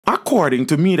According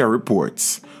to media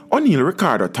reports, Oniel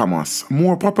Ricardo Thomas,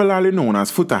 more popularly known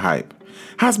as Foota Hype,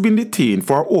 has been detained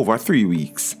for over 3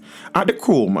 weeks at the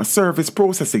Krome Service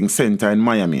Processing Center in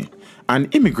Miami, an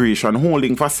immigration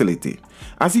holding facility,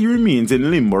 as he remains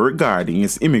in limbo regarding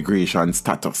his immigration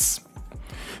status.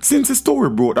 Since the story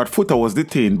broke that Foota was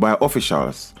detained by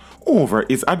officials over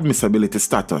his admissibility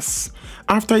status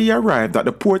after he arrived at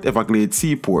the Port Everglades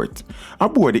Seaport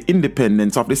aboard the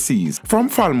Independence of the Seas from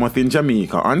Falmouth in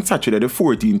Jamaica on Saturday the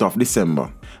 14th of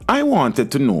December. I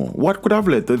wanted to know what could have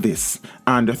led to this,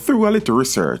 and through a little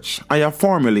research, I have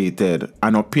formulated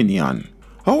an opinion.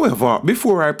 However,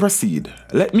 before I proceed,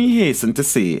 let me hasten to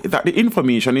say that the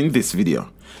information in this video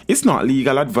is not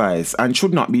legal advice and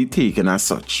should not be taken as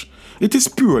such. It is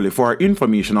purely for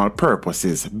informational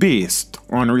purposes based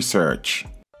on research.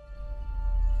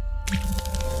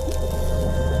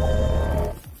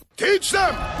 Teach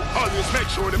them! Always make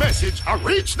sure the message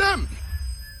reach them!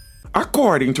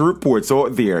 According to reports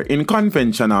out there in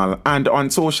conventional and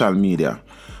on social media,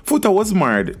 Foota was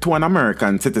married to an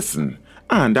American citizen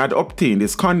and had obtained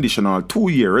his conditional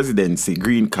 2-year residency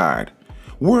green card.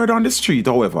 Word on the street,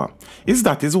 however, is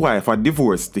that his wife had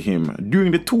divorced him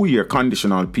during the 2-year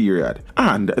conditional period,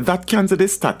 and that cancelled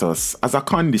his status as a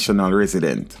conditional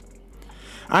resident.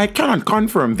 I cannot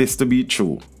confirm this to be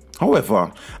true.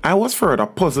 However, I was further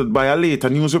puzzled by a later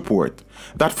news report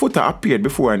that Foota appeared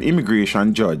before an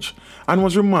immigration judge and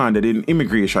was remanded in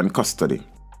immigration custody.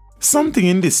 Something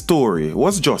in this story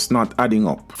was just not adding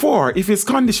up, for if his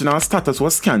conditional status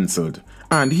was cancelled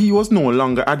and he was no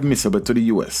longer admissible to the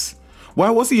US, why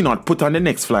was he not put on the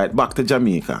next flight back to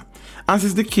Jamaica, as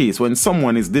is the case when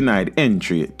someone is denied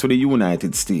entry to the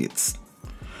United States?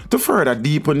 To further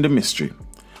deepen the mystery,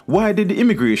 why did the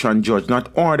immigration judge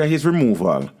not order his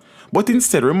removal, but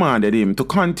instead remanded him to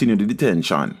continue the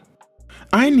detention?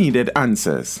 I needed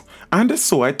answers, and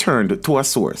so I turned to a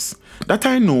source that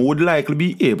I know would likely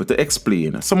be able to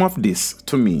explain some of this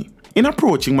to me. In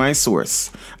approaching my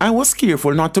source, I was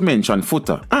careful not to mention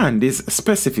Foota and his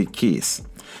specific case,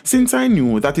 since I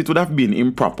knew that it would have been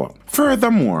improper.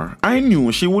 Furthermore, I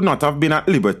knew she would not have been at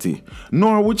liberty,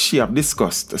 nor would she have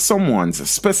discussed someone's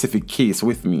specific case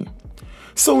with me.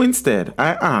 So instead,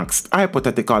 I asked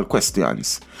hypothetical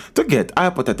questions to get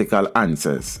hypothetical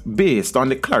answers based on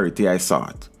the clarity I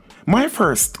sought. My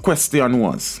first question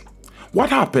was, what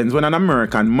happens when an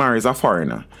American marries a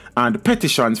foreigner and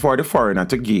petitions for the foreigner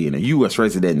to gain US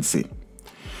residency?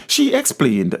 She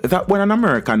explained that when an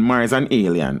American marries an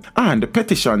alien and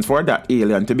petitions for that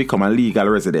alien to become a legal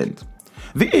resident,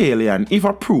 the alien, if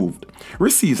approved,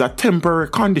 receives a temporary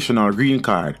conditional green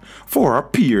card for a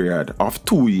period of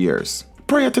 2 years.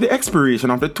 Prior to the expiration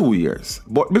of the 2 years,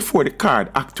 but before the card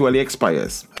actually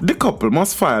expires, the couple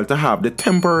must file to have the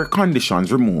temporary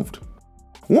conditions removed.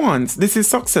 Once this is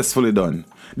successfully done,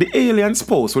 the alien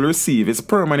spouse will receive his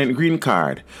permanent green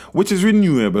card, which is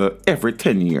renewable every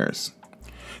 10 years.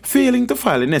 Failing to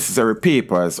file the necessary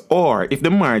papers, or if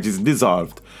the marriage is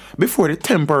dissolved before the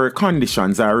temporary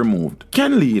conditions are removed,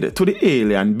 can lead to the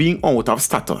alien being out of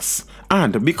status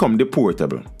and become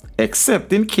deportable,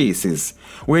 except in cases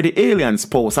where the alien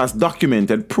spouse has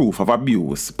documented proof of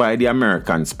abuse by the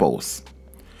American spouse.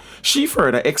 She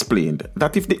further explained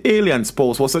that if the alien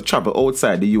spouse was to travel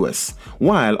outside the US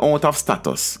while out of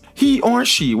status, he or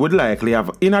she would likely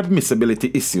have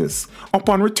inadmissibility issues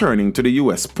upon returning to the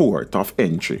US port of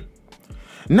entry.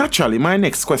 Naturally, my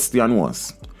next question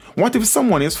was, what if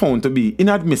someone is found to be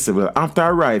inadmissible after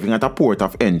arriving at a port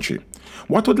of entry?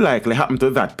 What would likely happen to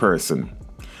that person?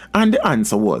 And the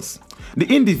answer was,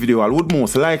 the individual would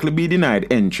most likely be denied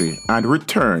entry and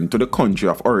return to the country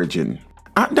of origin.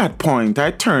 At that point,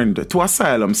 I turned to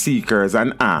asylum seekers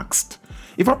and asked,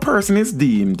 if a person is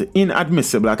deemed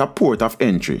inadmissible at a port of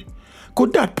entry,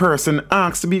 could that person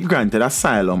ask to be granted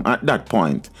asylum at that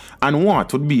point, and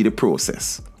what would be the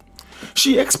process?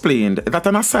 She explained that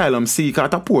an asylum seeker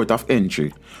at a port of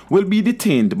entry will be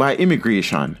detained by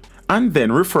immigration and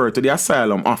then referred to the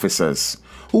asylum officers,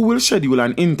 who will schedule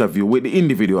an interview with the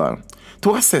individual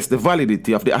to assess the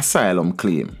validity of the asylum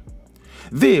claim.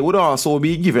 They would also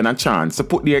be given a chance to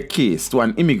put their case to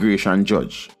an immigration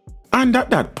judge. And at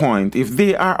that point, if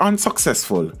they are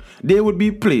unsuccessful, they would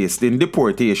be placed in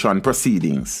deportation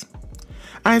proceedings.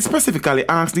 I specifically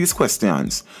asked these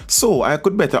questions so I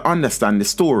could better understand the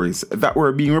stories that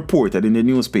were being reported in the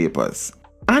newspapers.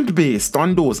 And based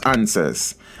on those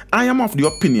answers, I am of the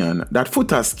opinion that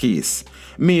Foota's case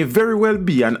may very well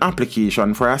be an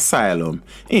application for asylum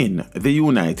in the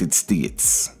United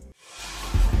States.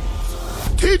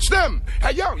 teach them.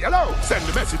 Hey, yo, yellow. Send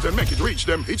the message and make it reach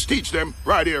them. It's teach them.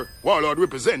 Right here, Warlord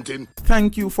representing.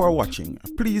 Thank you for watching.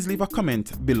 Please leave a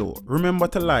comment below. Remember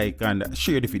to like and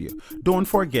share the video. Don't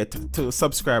forget to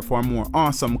subscribe for more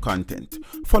awesome content.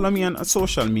 Follow me on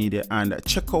social media and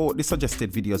check out the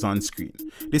suggested videos on screen.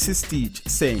 This is Teach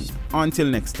saying, until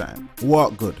next time,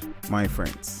 walk good, my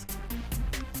friends.